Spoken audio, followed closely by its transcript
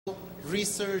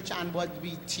research and what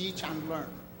we teach and learn.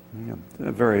 Yeah,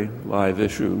 a very live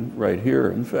issue right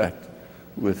here, in fact,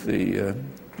 with the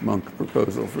Monk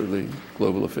proposal for the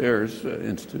Global Affairs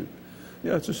Institute.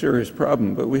 Yeah, it's a serious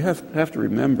problem, but we have to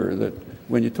remember that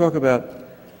when you talk about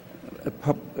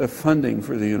funding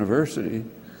for the university,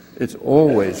 it's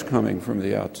always coming from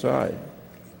the outside.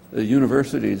 The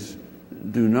universities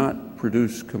do not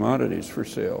produce commodities for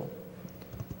sale.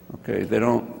 Okay,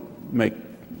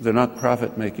 they're not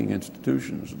profit-making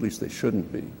institutions, at least they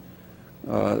shouldn't be.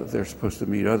 They're supposed to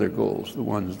meet other goals, the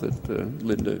ones that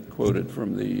Linda quoted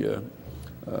from the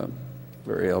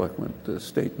very eloquent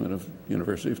statement of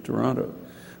University of Toronto.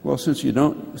 Well, since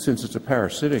it's a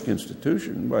parasitic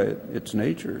institution by its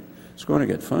nature, it's going to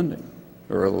get funding,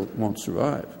 or it won't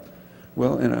survive.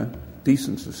 Well, in a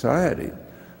decent society,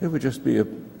 it would just be a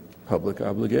public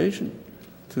obligation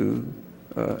to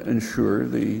ensure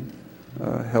the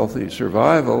healthy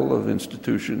survival of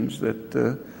institutions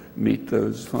that meet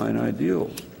those fine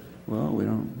ideals. Well,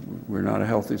 we're not a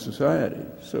healthy society,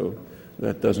 so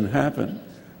that doesn't happen,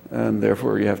 and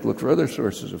therefore you have to look for other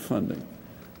sources of funding.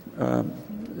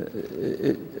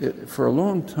 For a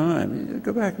long time,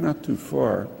 go back not too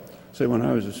far, say when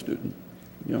I was a student,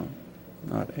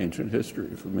 not ancient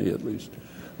history for me at least,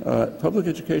 public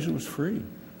education was free.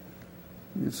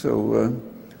 So,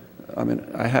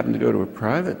 I happened to go to a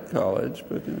private college,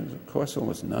 but it costs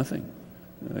almost nothing.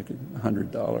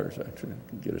 $100 actually, I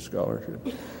could get a scholarship.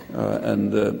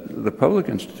 And the public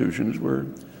institutions were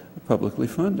publicly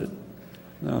funded.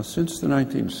 Now, since the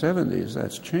 1970s,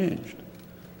 that's changed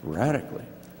radically.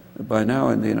 By now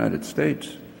in the United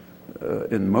States,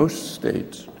 in most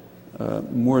states,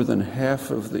 more than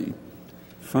half of the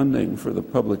funding for the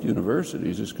public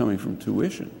universities is coming from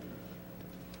tuition.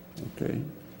 Okay.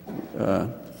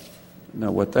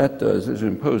 Now, what that does is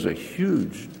impose a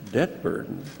huge debt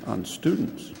burden on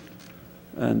students,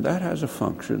 and that has a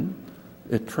function.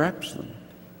 It traps them.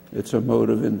 It's a mode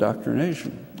of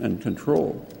indoctrination and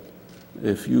control.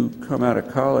 If you come out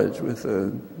of college with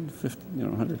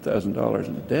 $100,000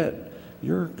 in debt,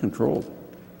 you're controlled.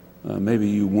 Maybe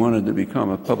you wanted to become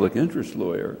a public interest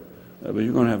lawyer, but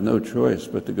you're going to have no choice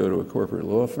but to go to a corporate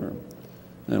law firm.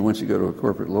 And once you go to a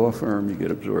corporate law firm, you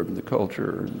get absorbed in the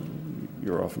culture, and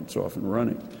it's off and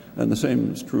running. And the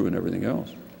same is true in everything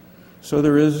else. So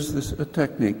there is a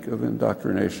technique of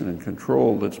indoctrination and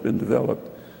control that's been developed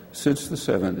since the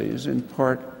 70s, in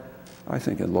part, I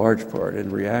think in large part,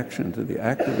 in reaction to the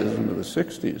activism of the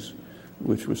 60s,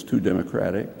 which was too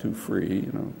democratic, too free,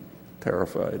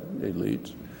 terrified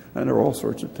elites. And there are all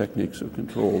sorts of techniques of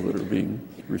control that are being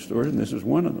restored, and this is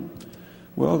one of them.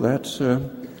 Well, that's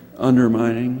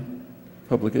undermining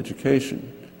public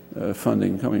education,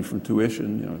 funding coming from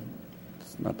tuition.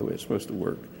 It's not the way it's supposed to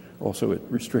work. Also, it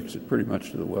restricts it pretty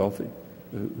much to the wealthy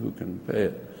who can pay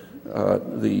it.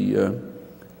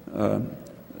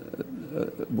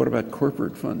 What about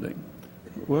corporate funding?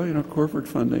 Well, corporate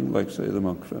funding, like, say, the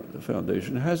Monk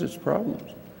Foundation, has its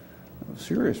problems,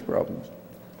 serious problems.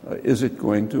 Is it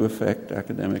going to affect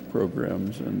academic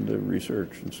programs and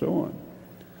research and so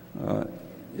on?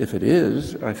 If it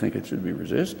is, I think it should be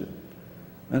resisted.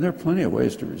 And there are plenty of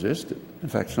ways to resist it. In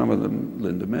fact, some of them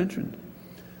Linda mentioned.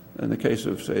 In the case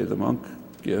of, say, the Monk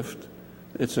gift,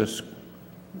 it's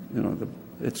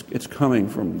coming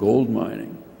from gold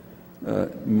mining.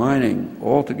 Mining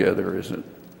altogether is a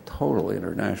total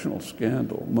international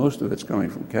scandal. Most of it's coming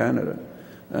from Canada,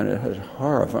 and it has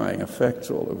horrifying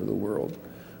effects all over the world,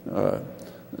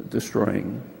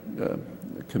 destroying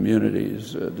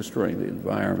communities, destroying the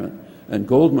environment. And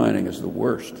gold mining is the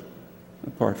worst,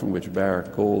 apart from which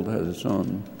Barrick Gold has its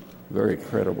own very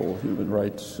credible human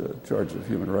rights, charge of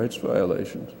human rights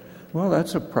violations. Well,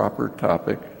 that's a proper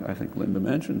topic, I think Linda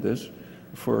mentioned this,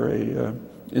 for a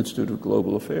Institute of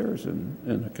Global Affairs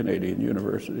in a Canadian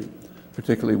university,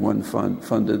 particularly one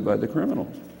funded by the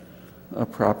criminals. A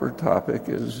proper topic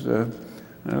is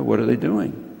what are they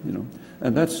doing,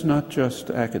 And that's not just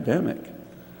academic.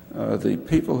 The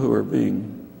people who are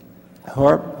being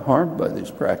harmed by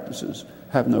these practices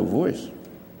have no voice.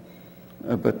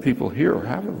 But people here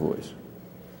have a voice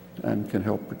and can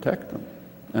help protect them.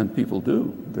 And people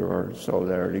do. There are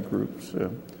solidarity groups.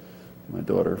 My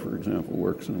daughter, for example,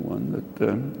 works in one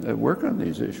that work on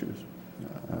these issues.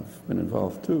 I've been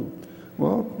involved too.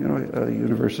 Well, a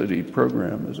university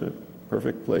program is a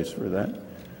perfect place for that,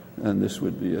 and this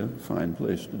would be a fine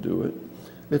place to do it.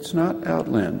 It's not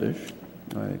outlandish.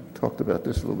 I talked about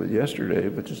this a little bit yesterday,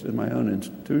 but just in my own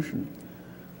institution,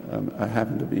 I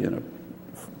happened to be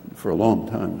for a long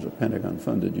time, it was a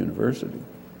Pentagon-funded university,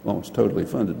 almost totally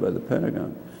funded by the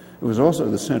Pentagon. It was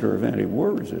also the center of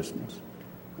anti-war resistance.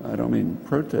 I don't mean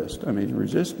protest, I mean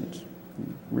resistance,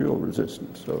 real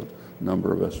resistance. So a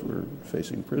number of us were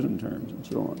facing prison terms and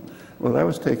so on. Well, that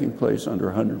was taking place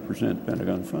under 100%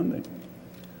 Pentagon funding.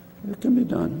 It can be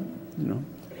done, and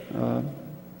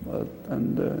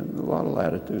a lot of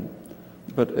latitude.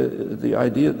 But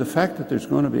the fact that there's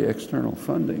going to be external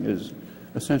funding is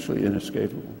essentially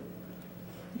inescapable.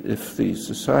 If the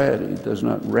society does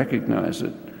not recognize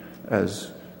it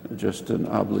as just an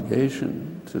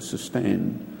obligation to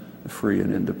sustain free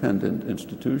and independent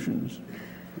institutions,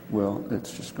 well,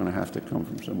 it's just going to have to come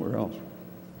from somewhere else.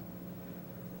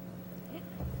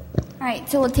 All right,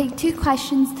 so we'll take 2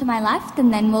 questions to my left,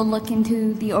 and then we'll look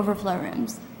into the overflow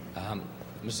rooms.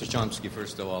 Mr. Chomsky,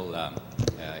 first of all,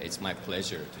 it's my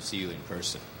pleasure to see you in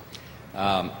person.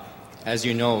 As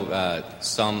you know,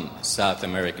 some South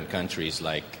American countries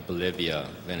like Bolivia,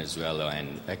 Venezuela,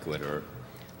 and Ecuador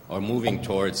are moving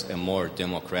towards a more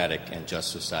democratic and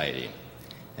just society,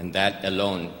 and that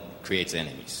alone creates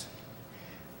enemies.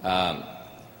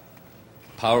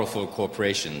 Powerful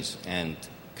corporations and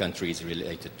countries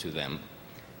related to them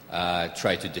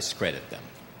try to discredit them.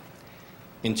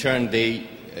 In turn, they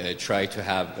try to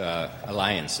have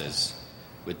alliances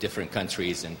with different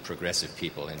countries and progressive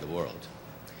people in the world.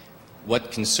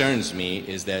 What concerns me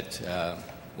is that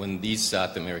when these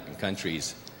South American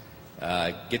countries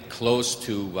get close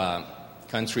to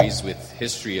countries with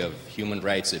history of human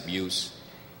rights abuse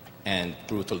and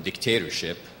brutal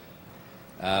dictatorship,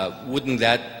 wouldn't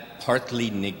that partly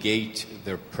negate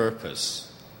their purpose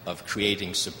of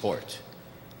creating support,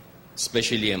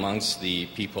 especially amongst the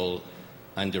people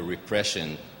under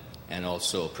repression and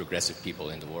also progressive people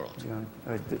in the world?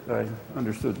 Yeah, I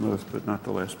understood most, but not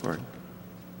the last part.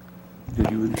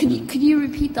 Could you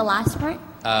repeat the last part?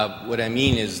 What I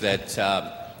mean is that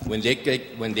when they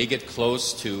get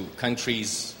close to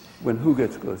countries, when who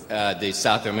gets close? The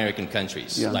South American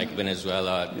countries like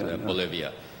Venezuela, Yeah.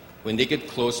 Bolivia, when they get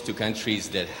close to countries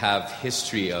that have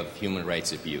history of human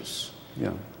rights abuse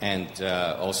and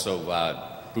also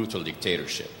brutal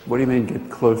dictatorship. What do you mean get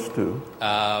close to?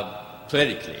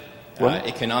 Politically,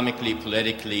 economically,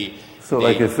 politically. So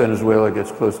like if Venezuela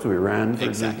gets close to Iran, for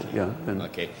Exactly. example? Yeah. Then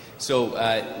Okay. So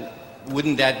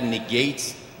wouldn't that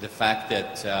negate the fact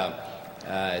that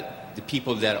the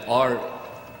people that are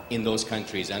in those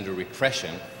countries under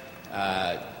repression,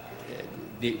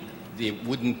 they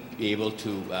wouldn't be able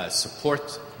to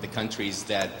support the countries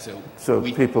that so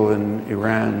people in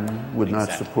Iran would not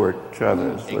Exactly. support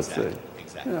Chavez, let's say.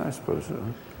 Exactly. Yeah, I suppose so.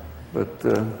 But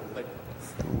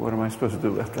what am I supposed to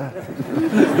do about that?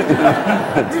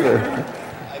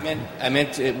 I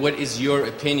meant what is your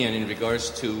opinion in regards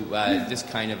to this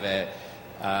kind of a,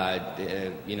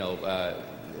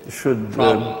 Should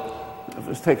problem?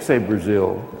 let's take, say,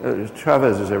 Brazil.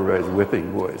 Chavez is everybody's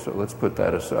whipping boy, so let's put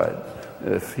that aside.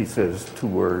 If he says 2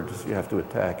 words, you have to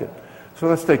attack it. So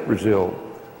let's take Brazil,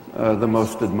 the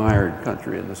most admired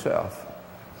country in the South,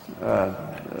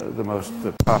 the most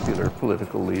popular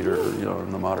political leader,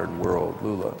 in the modern world,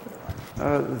 Lula.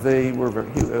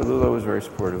 Lula was very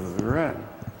supportive of Iran.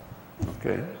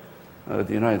 Okay,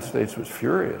 the United States was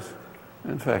furious.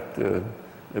 In fact,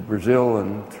 Brazil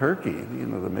and Turkey,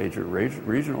 the major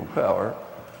regional power,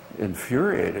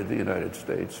 infuriated the United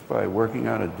States by working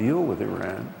out a deal with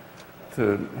Iran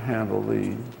to handle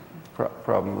the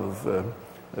problem of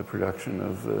the production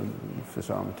of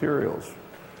fissile materials.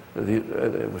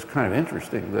 It was kind of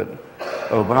interesting that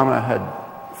Obama had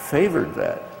favored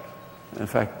that. In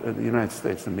fact, the United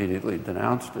States immediately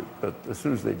denounced it, but as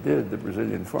soon as they did, the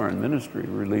Brazilian Foreign Ministry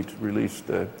released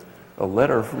a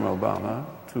letter from Obama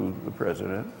to the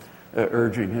president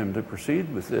urging him to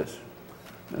proceed with this.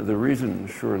 The reason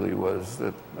surely was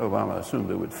that Obama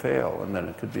assumed it would fail and then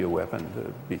it could be a weapon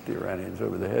to beat the Iranians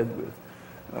over the head with.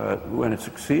 When it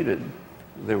succeeded,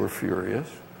 they were furious,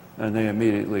 and they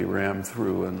immediately rammed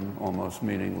through an almost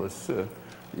meaningless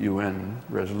UN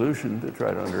resolution to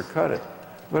try to undercut it.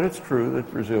 But it's true that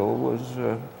Brazil was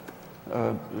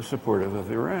supportive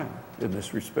of Iran in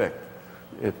this respect.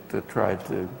 It tried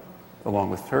to, along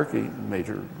with Turkey,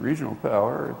 major regional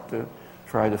power, it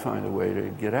tried to find a way to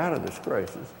get out of this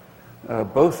crisis.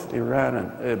 Both Iran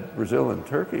and Brazil and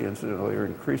Turkey, incidentally, are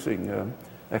increasing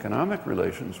economic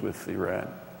relations with Iran.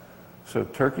 So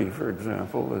Turkey, for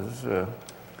example, has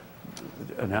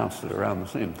announced at around the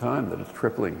same time that it's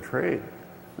tripling trade.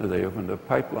 They opened a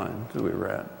pipeline to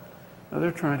Iran. Now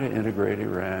they're trying to integrate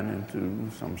Iran into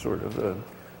some sort of a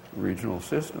regional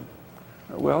system.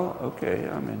 Well, okay,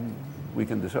 we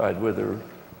can decide whether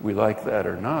we like that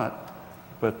or not,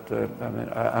 but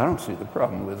I don't see the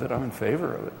problem with it. I'm in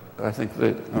favor of it. I think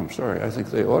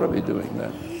they ought to be doing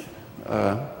that.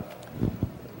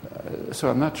 So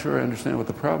I'm not sure I understand what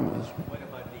the problem is. What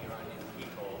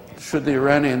about the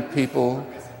Iranian people?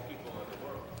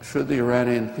 Should the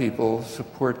Iranian people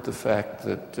support the fact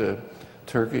that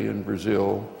Turkey and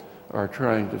Brazil are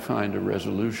trying to find a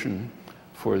resolution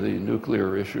for the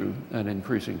nuclear issue and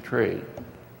increasing trade?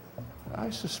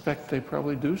 I suspect they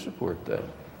probably do support that.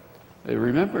 They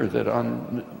remember that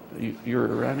you're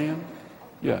Iranian?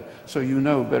 Yeah. So you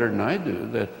know better than I do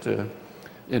that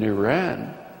in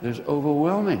Iran, there's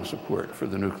overwhelming support for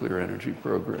the nuclear energy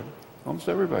program. Almost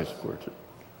everybody supports it.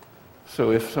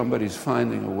 So if somebody's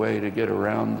finding a way to get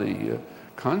around the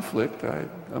conflict, I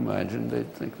imagine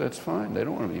they'd think that's fine. They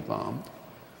don't want to be bombed.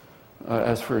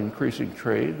 As for increasing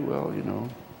trade, well,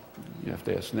 you have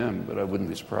to ask them, but I wouldn't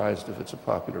be surprised if it's a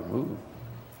popular move.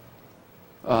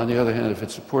 On the other hand, if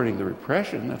it's supporting the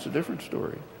repression, that's a different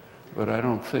story. But I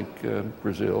don't think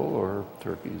Brazil or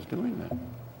Turkey is doing that.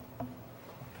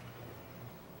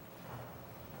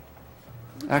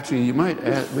 Actually,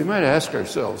 we might ask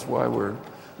ourselves while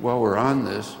we're on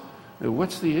this,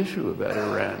 what's the issue about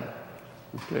Iran?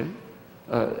 Okay,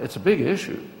 it's a big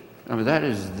issue. I mean, that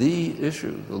is the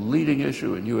issue, the leading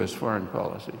issue in U.S. foreign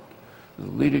policy.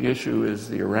 The leading issue is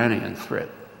the Iranian threat.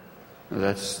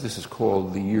 This is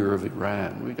called the Year of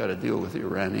Iran. We've got to deal with the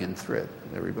Iranian threat.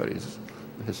 Everybody's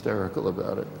hysterical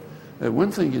about it.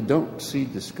 One thing you don't see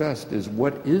discussed is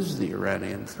what is the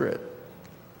Iranian threat?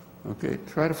 Okay,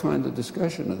 try to find a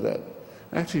discussion of that.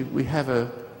 Actually, we have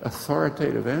an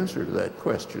authoritative answer to that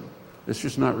question. It's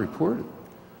just not reported.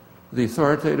 The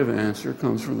authoritative answer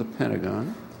comes from the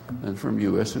Pentagon and from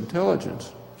U.S.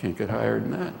 intelligence. Can't get higher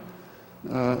than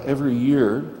that. Every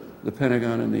year, the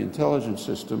Pentagon and the intelligence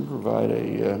system provide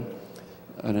an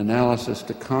analysis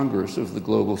to Congress of the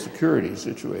global security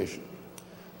situation.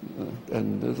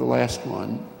 And the last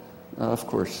one, of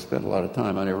course, spent a lot of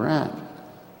time on Iran.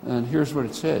 And here's what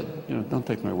it said. Don't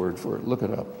take my word for it. Look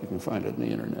it up. You can find it on the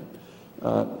internet.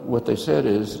 What they said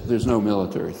is there's no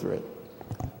military threat.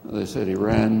 They said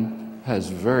Iran has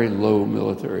very low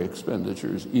military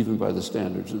expenditures, even by the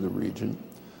standards of the region.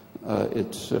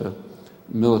 Its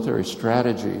military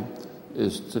strategy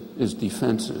is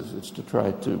defensive. It's to try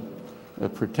to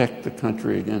protect the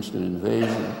country against an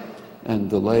invasion and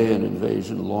delay an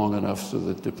invasion long enough so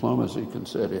that diplomacy can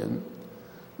set in.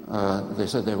 They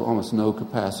said they have almost no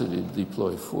capacity to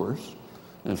deploy force.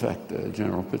 In fact,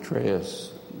 General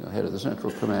Petraeus, head of the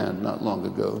Central Command, not long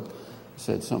ago,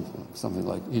 said something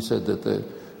like, he said that the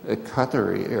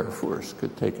Qatari Air Force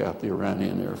could take out the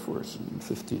Iranian Air Force in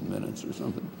 15 minutes or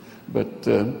something. But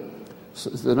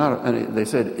they're not, and they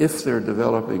said if they're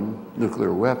developing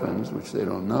nuclear weapons, which they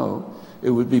don't know,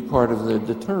 it would be part of their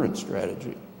deterrent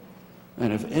strategy.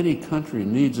 And if any country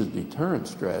needs a deterrent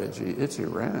strategy, it's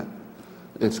Iran.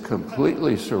 It's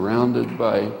completely surrounded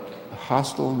by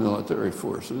hostile military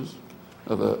forces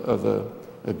of a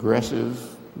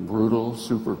aggressive, brutal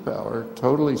superpower,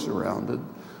 totally surrounded.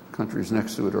 Countries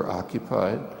next to it are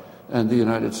occupied, and the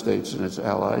United States and its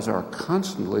allies are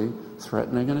constantly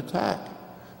threatening an attack,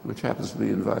 which happens to be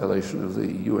in violation of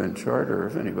the UN Charter,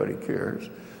 if anybody cares,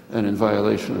 and in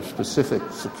violation of specific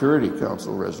Security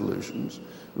Council resolutions,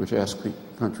 which ask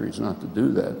countries not to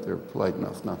do that. They're polite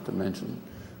enough not to mention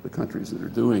the countries that are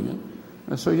doing it.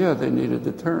 And so, yeah, they need a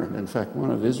deterrent. In fact, one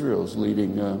of Israel's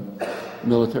leading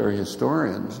military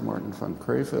historians, Martin von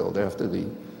Crefeld,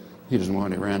 he doesn't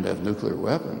want Iran to have nuclear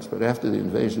weapons, but after the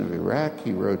invasion of Iraq,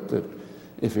 he wrote that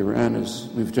if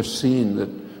we've just seen that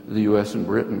the U.S. and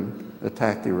Britain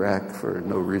attacked Iraq for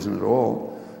no reason at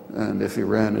all, and if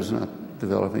Iran is not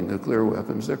developing nuclear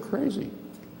weapons, they're crazy.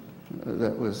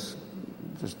 That was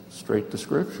just straight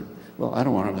description. Well, I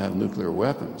don't want them to have nuclear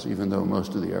weapons, even though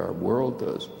most of the Arab world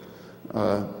does.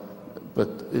 But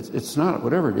it's not,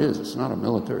 whatever it is, it's not a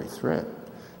military threat.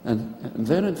 And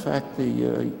then, in fact,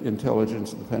 the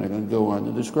intelligence of the Pentagon go on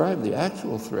to describe the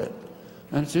actual threat.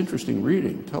 And it's interesting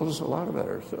reading. It tells us a lot about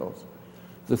ourselves.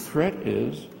 The threat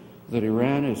is that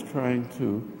Iran is trying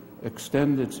to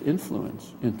extend its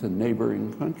influence into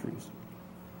neighboring countries.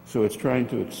 So it's trying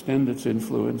to extend its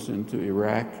influence into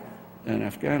Iraq and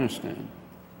Afghanistan.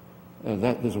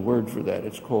 There's a word for that.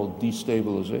 It's called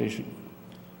destabilization.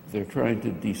 They're trying to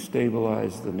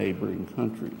destabilize the neighboring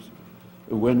countries.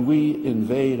 When we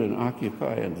invade and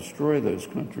occupy and destroy those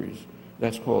countries,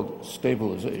 that's called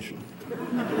stabilization.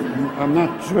 I'm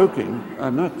not joking.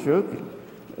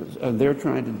 And they're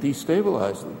trying to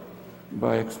destabilize them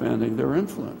by expanding their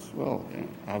influence. Well,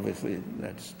 obviously,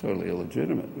 that's totally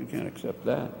illegitimate. We can't accept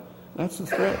that. That's the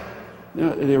threat.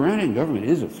 The Iranian government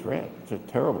is a threat. It's a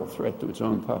terrible threat to its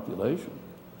own population.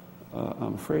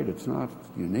 I'm afraid it's not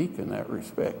unique in that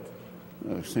respect.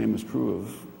 Same is true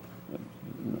of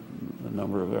a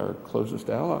number of our closest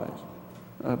allies.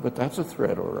 But that's a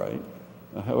threat, all right.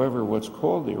 However, what's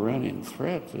called the Iranian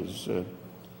threat is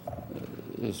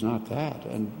not that,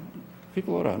 and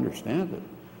people ought to understand it.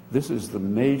 This is the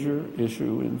major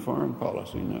issue in foreign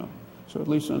policy now. So at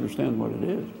least understand what it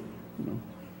is. You know.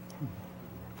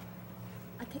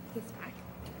 I'll take this back.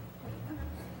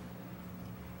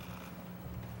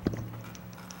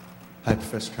 Hi,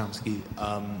 Professor Chomsky.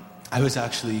 I was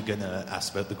actually going to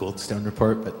ask about the Goldstone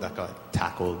report, but that got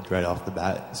tackled right off the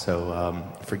bat. So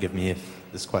forgive me if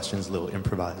this question is a little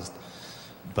improvised.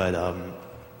 But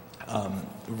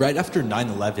right after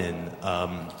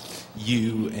 9/11,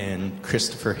 you and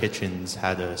Christopher Hitchens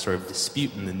had a sort of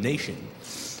dispute in the Nation.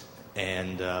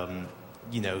 And,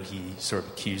 he sort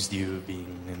of accused you of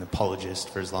being an apologist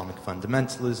for Islamic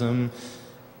fundamentalism.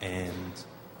 And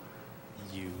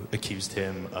you accused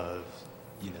him of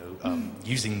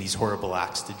using these horrible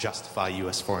acts to justify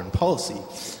U.S. foreign policy.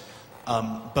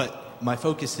 But my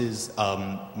focus is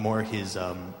more his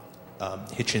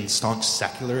Hitchens' staunch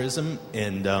secularism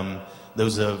and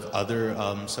those of other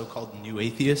so-called new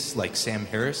atheists like Sam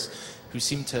Harris, who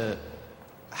seem to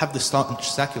have the staunch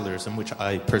secularism, which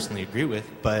I personally agree with,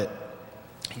 but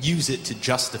use it to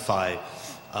justify,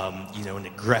 an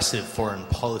aggressive foreign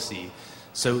policy.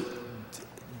 So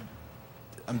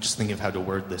I'm just thinking of how to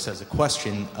word this as a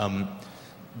question.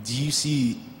 Do you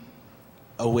see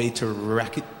a way to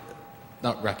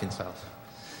not reconcile?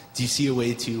 Do you see a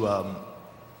way to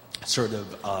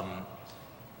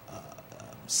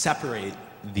separate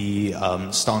the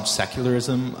staunch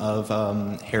secularism of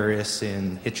Harris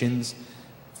and Hitchens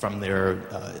from their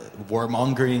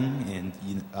warmongering and,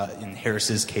 in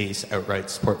Harris's case, outright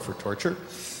support for torture?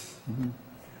 Mm-hmm.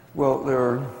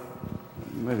 Well,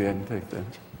 maybe I can take that.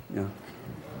 Yeah.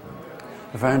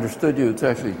 If I understood you, it's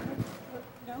actually...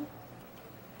 No.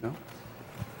 No?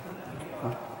 Huh?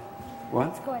 What?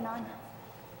 What's going on?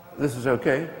 This is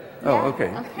okay? Yeah. Oh, okay.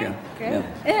 Okay, Yeah. great.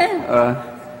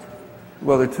 Yeah.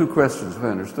 Well, there are two questions, if I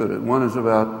understood it. One is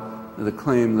about the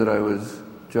claim that I was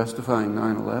justifying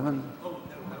 9/11. Oh, no,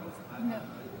 that was not. No.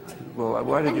 Well,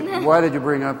 why did you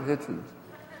bring up Hitchens?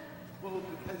 Well,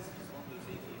 because he's one of those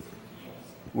atheists.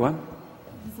 What?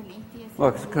 He's an atheist.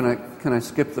 Well, can I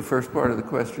skip the first part of the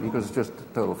question because it's just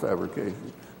total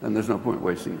fabrication, and there's no point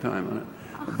wasting time on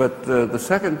it. But the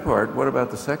second part, what about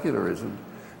the secularism?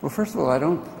 Well, first of all,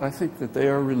 I think that they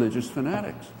are religious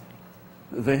fanatics.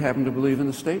 They happen to believe in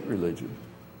the state religion,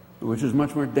 which is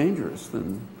much more dangerous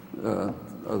than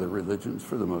other religions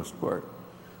for the most part.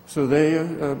 So they,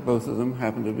 both of them,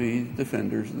 happen to be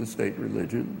defenders of the state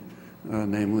religion,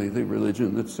 namely the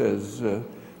religion that says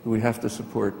we have to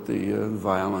support the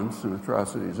violence and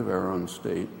atrocities of our own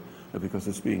state because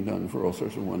it's being done for all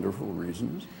sorts of wonderful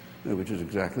reasons, which is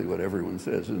exactly what everyone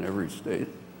says in every state.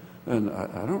 And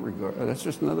I don't regard that's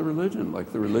just another religion,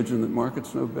 like the religion that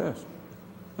markets know best.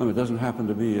 I mean, it doesn't happen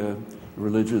to be a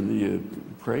religion that you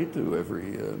pray to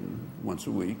every once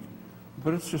a week,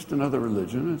 but it's just another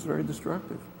religion, and it's very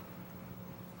destructive.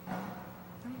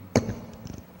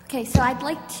 Okay, so I'd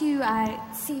like to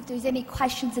see if there's any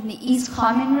questions in the East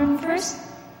Common Room first.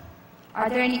 Are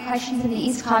there any questions in the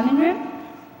East Common Room?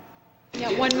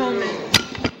 Yeah, one moment.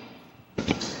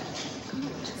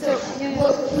 So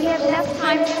we have enough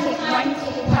time to take one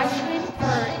question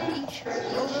for each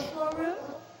overflow room.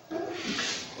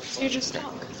 You just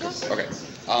talk. Okay.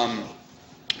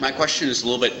 My question is a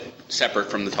little bit separate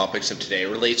from the topics of today. It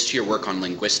relates to your work on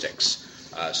linguistics.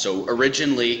 So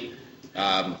originally,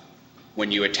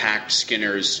 when you attacked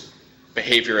Skinner's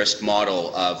behaviorist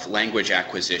model of language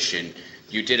acquisition,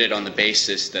 you did it on the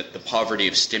basis that the poverty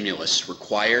of stimulus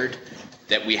required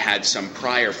that we had some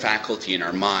prior faculty in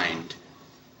our mind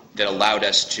that allowed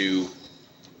us to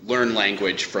learn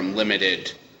language from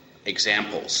limited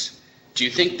examples. Do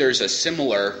you think there's a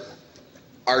similar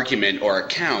argument or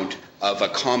account of a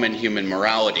common human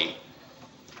morality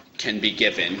can be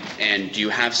given? And do you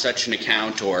have such an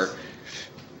account, or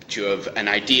do you have an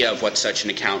idea of what such an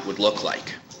account would look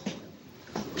like?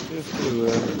 Just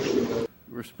to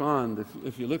respond,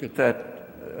 if you look at that,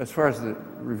 as far as the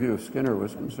review of Skinner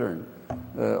was concerned,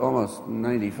 almost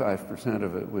 95%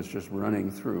 of it was just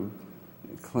running through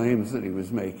claims that he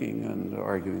was making and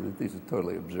arguing that these are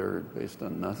totally absurd based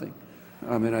on nothing.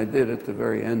 I mean, I did at the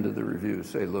very end of the review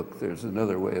say, look, there's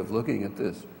another way of looking at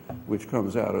this, which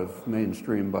comes out of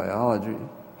mainstream biology.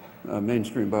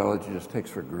 Mainstream biology just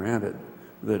takes for granted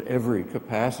that every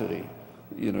capacity,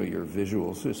 your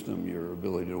visual system, your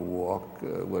ability to walk,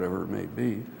 whatever it may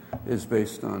be, is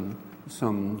based on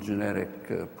some genetic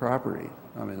property.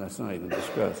 I mean, that's not even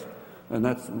discussed. And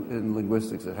that's, in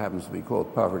linguistics, it happens to be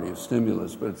called poverty of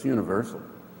stimulus, but it's universal.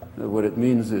 What it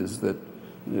means is that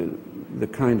the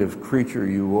kind of creature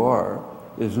you are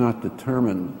is not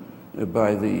determined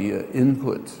by the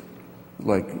inputs.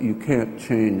 Like you can't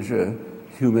change a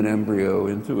human embryo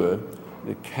into a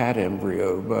cat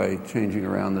embryo by changing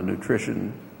around the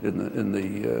nutrition in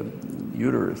the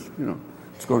uterus.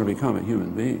 It's going to become a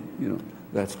human being.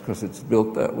 That's because it's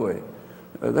built that way.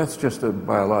 That's just a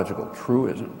biological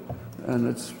truism, and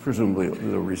it's presumably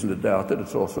no reason to doubt that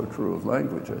it's also true of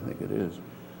language. I think it is.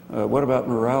 What about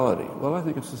morality? Well, I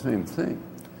think it's the same thing.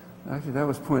 Actually, that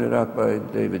was pointed out by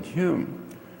David Hume.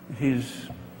 He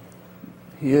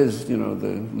is,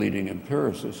 the leading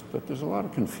empiricist, but there's a lot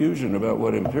of confusion about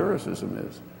what empiricism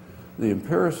is. The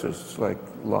empiricists, like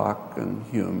Locke and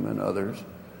Hume and others,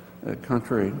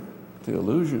 contrary to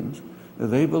illusions,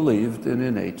 they believed in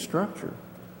innate structure.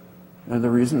 And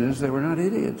the reason is they were not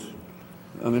idiots.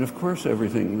 I mean, of course,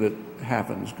 everything that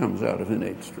happens comes out of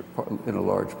in a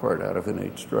large part out of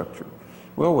innate structure.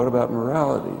 Well, what about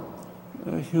morality?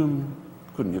 Hume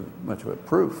couldn't give much of a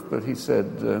proof, but he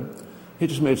said, he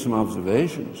just made some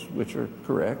observations, which are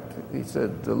correct. He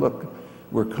said, look,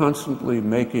 we're constantly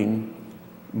making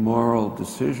moral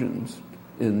decisions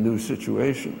in new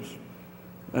situations,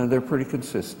 and they're pretty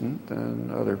consistent,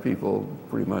 and other people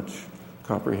pretty much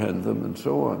comprehend them, and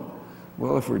so on.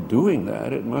 Well, if we're doing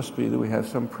that, it must be that we have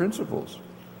some principles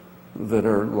that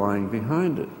are lying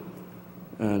behind it.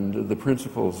 And the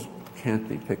principles can't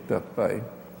be picked up by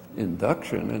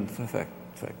induction. In fact,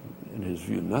 in his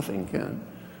view, nothing can.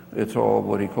 It's all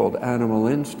what he called animal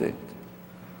instinct.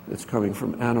 It's coming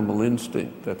from animal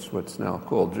instinct. That's what's now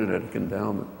called genetic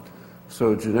endowment.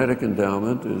 So genetic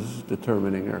endowment is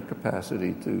determining our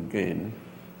capacity to gain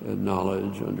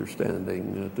knowledge,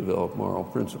 understanding, develop moral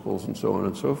principles, and so on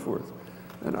and so forth.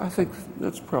 And I think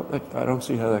I don't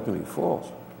see how that can be false.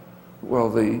 Well,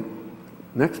 the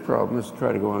next problem is to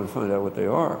try to go on and find out what they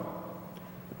are.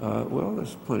 Well,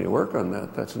 there's plenty of work on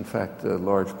that. That's, in fact, a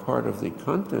large part of the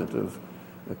content of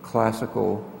the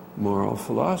classical moral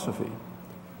philosophy.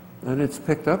 And it's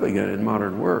picked up again in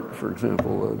modern work. For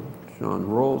example, John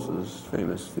Rawls's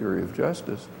famous theory of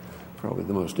justice, probably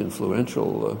the most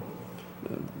influential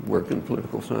work in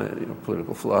political science,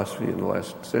 political philosophy in the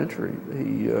last century.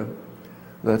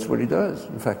 That's what he does.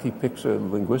 In fact, he picks a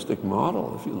linguistic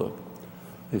model, if you look.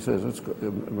 He says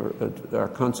our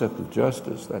concept of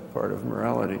justice, that part of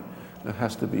morality,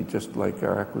 has to be just like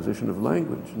our acquisition of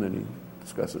language. And then he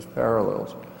discusses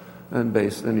parallels. And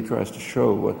then he tries to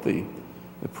show what the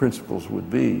principles would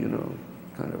be,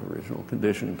 kind of original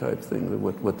condition type thing,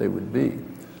 what they would be.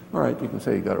 All right, you can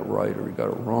say you got it right or you got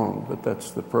it wrong, but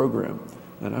that's the program.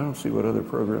 And I don't see what other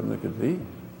program there could be.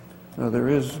 Now, there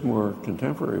is more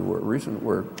contemporary work, recent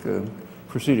work,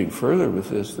 proceeding further with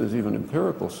this. There's even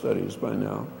empirical studies by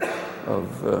now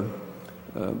of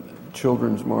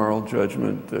children's moral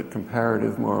judgment,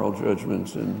 comparative moral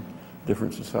judgments in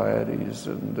different societies,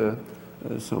 and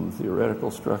some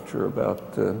theoretical structure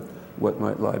about what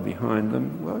might lie behind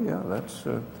them. Well, yeah, that's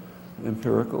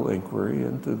empirical inquiry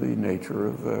into the nature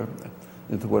of,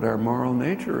 into what our moral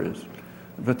nature is.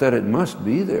 But that it must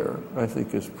be there, I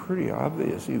think, is pretty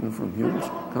obvious, even from Hume's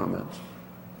comments.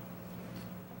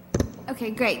 Okay,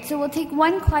 great. So we'll take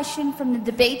one question from the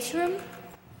debates room.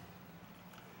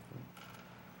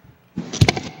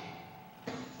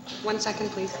 1 second,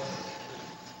 please.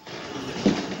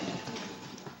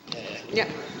 Yeah.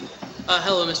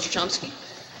 Hello, Mr. Chomsky.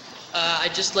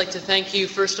 I'd just like to thank you,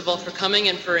 first of all, for coming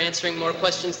and for answering more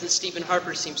questions than Stephen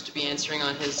Harper seems to be answering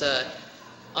on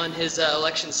his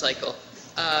election cycle.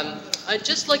 I'd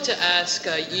just like to ask,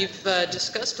 you've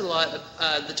discussed a lot,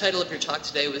 the title of your talk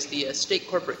today was the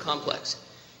state-corporate complex.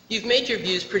 You've made your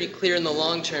views pretty clear in the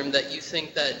long term that you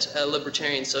think that a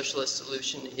libertarian socialist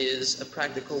solution is a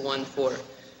practical one for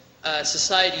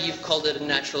society. You've called it a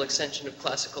natural extension of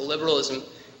classical liberalism.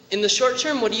 In the short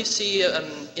term, what do you see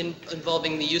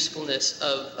involving the usefulness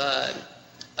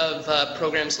of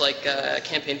programs like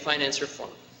campaign finance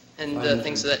reform and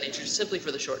things of that nature, simply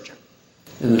for the short term?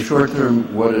 In the short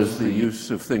term, what is the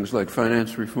use of things like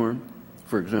finance reform,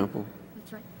 for example?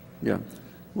 That's right. Yeah.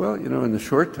 Well, in the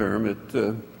short term, it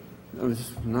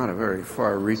was not a very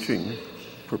far-reaching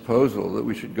proposal that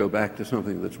we should go back to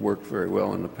something that's worked very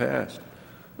well in the past.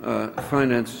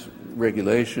 Finance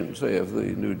regulation, say, of the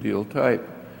New Deal type,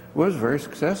 was very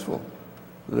successful.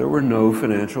 There were no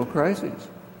financial crises.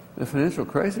 The financial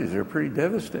crises are pretty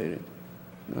devastating.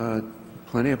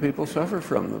 Plenty of people suffer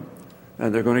from them,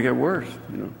 and they're going to get worse.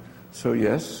 So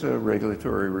yes,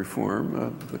 regulatory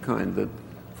reform, the kind that,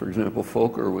 for example,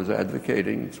 Volcker was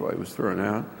advocating. That's why he was thrown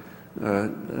out,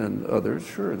 and others.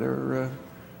 Sure, they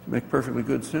make perfectly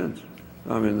good sense.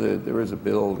 I mean, there was a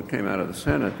bill that came out of the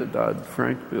Senate, the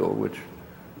Dodd-Frank bill, which,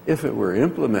 if it were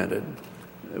implemented,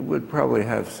 it would probably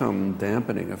have some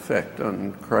dampening effect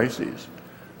on crises.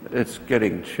 It's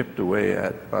getting chipped away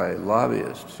at by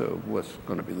lobbyists, so what's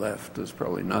going to be left is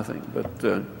probably nothing. But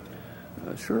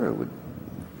sure, it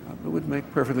would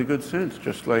make perfectly good sense,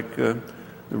 just like the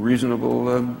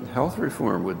reasonable health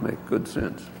reform would make good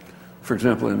sense. For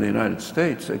example, in the United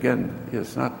States, again,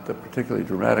 it's not a particularly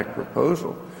dramatic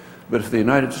proposal, but if the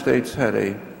United States had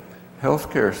a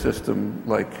healthcare system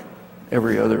like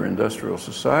every other industrial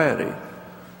society,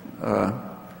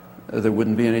 there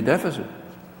wouldn't be any deficit.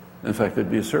 In fact, there'd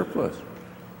be a surplus.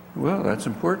 Well, that's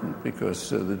important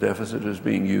because the deficit is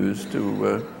being used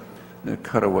to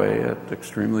cut away at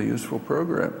extremely useful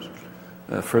programs.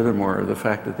 Furthermore, the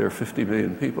fact that there are 50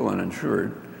 million people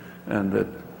uninsured and that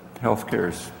healthcare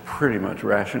is pretty much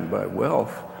rationed by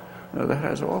wealth, that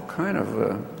has all kind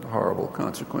of horrible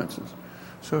consequences.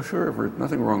 So sure,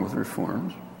 nothing wrong with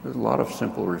reforms. There's a lot of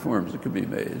simple reforms that could be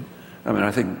made. I mean,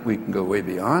 I think we can go way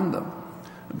beyond them,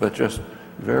 but just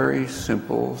very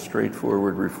simple,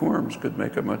 straightforward reforms could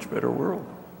make a much better world.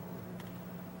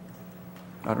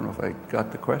 I don't know if I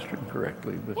got the question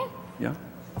correctly, but yeah.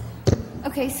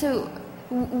 Okay, so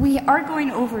we are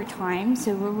going over time,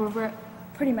 so we're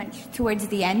pretty much towards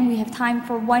the end. We have time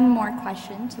for one more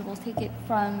question, so we'll take it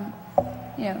from,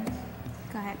 go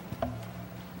ahead.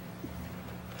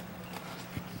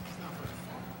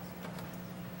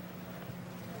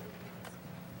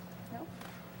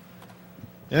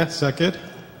 Yeah, is that good?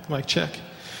 Mic check.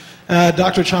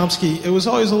 Dr. Chomsky, it was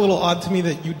always a little odd to me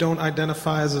that you don't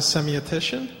identify as a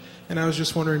semiotician, and I was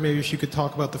just wondering maybe if you could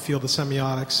talk about the field of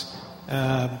semiotics,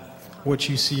 what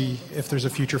you see, if there's a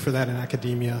future for that in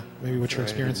academia, maybe what your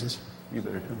experience is. You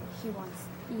better come. He wants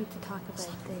you to talk about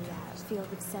the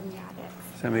field of semiotics.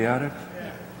 Semiotics?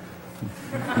 Yeah.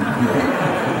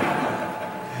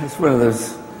 It's one of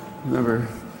those, remember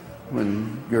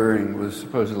when Goering was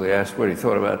supposedly asked what he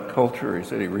thought about culture, he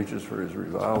said he reaches for his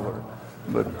revolver.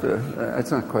 But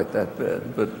it's not quite that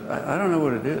bad. But I don't know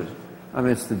what it is. I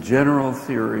mean, it's the general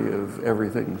theory of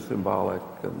everything symbolic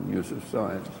and use of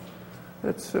signs.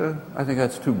 I think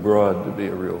that's too broad to be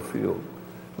a real field.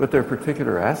 But there are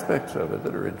particular aspects of it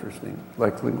that are interesting,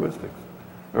 like linguistics,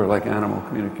 or like animal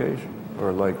communication,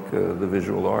 or like the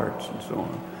visual arts and so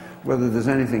on. Whether there's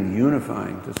anything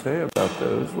unifying to say about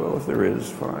those, well, if there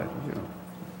is, fine,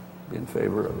 be in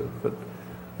favor of it. But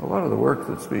a lot of the work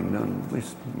that's being done, at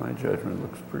least in my judgment,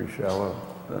 looks pretty shallow,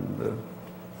 and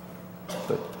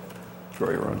but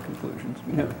draw your own conclusions.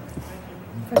 Yeah.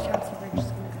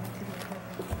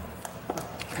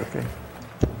 Okay.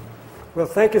 Well,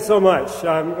 thank you so much.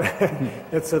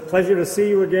 It's a pleasure to see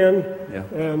you again, yeah.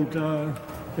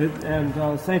 and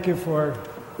thank you for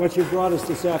what you brought us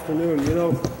this afternoon.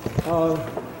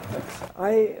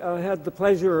 I had the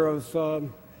pleasure of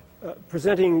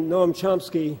presenting Noam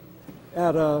Chomsky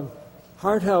at a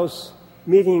Hart House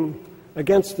meeting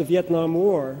against the Vietnam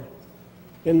War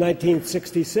in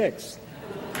 1966.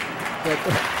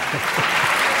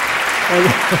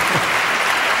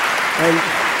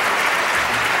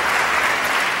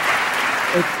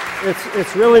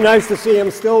 It's really nice to see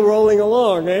him still rolling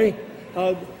along, eh?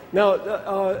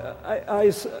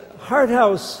 Hart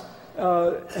House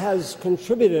has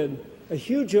contributed a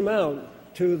huge amount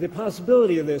to the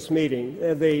possibility of this meeting.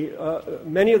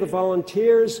 Many of the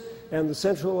volunteers and the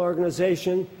central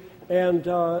organization, and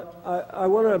I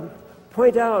want to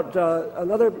point out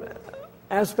another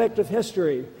aspect of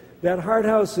history, that Hart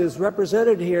House is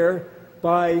represented here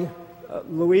by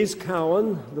Louise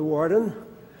Cowin, the warden,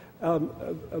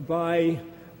 by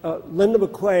Linda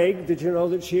McQuaig. Did you know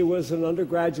that she was an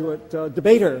undergraduate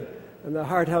debater in the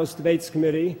Hart House Debates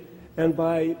Committee? And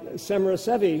by Semra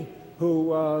Sevi,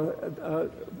 who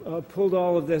pulled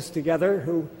all of this together,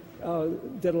 who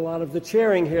did a lot of the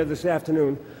chairing here this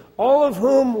afternoon, all of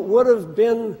whom would have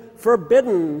been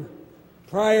forbidden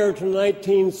prior to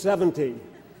 1970,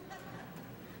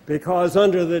 because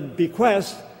under the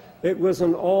bequest, it was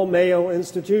an all-male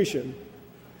institution.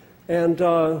 And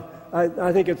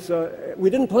I think we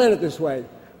didn't plan it this way,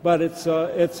 but it's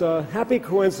a happy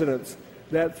coincidence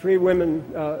that three women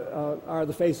are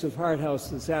the face of Hart House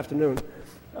this afternoon.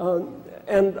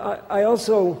 And I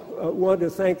also want to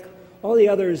thank all the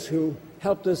others who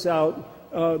helped us out.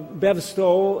 Bev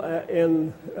Stoll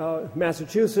in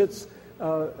Massachusetts,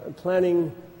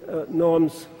 planning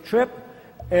Noam's trip,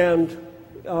 and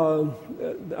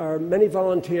our many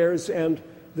volunteers, and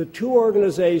the two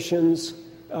organizations,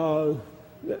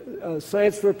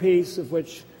 Science for Peace, of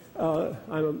which I'm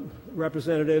a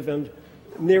representative, and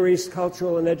Near East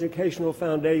Cultural and Educational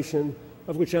Foundation,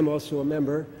 of which I'm also a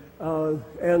member,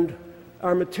 And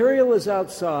our material is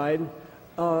outside.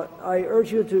 I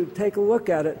urge you to take a look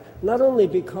at it, not only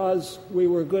because we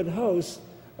were good hosts,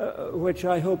 which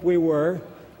I hope we were,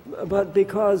 but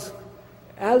because,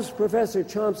 as Professor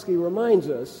Chomsky reminds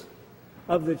us,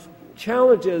 of the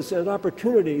challenges and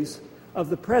opportunities of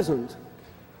the present,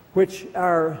 which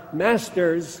our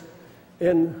masters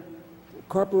in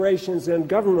corporations and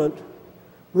government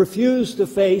refuse to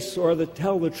face or to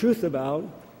tell the truth about,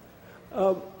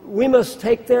 we must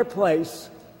take their place.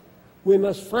 We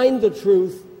must find the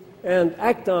truth and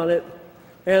act on it.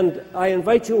 And I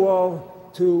invite you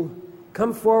all to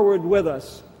come forward with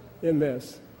us in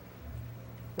this.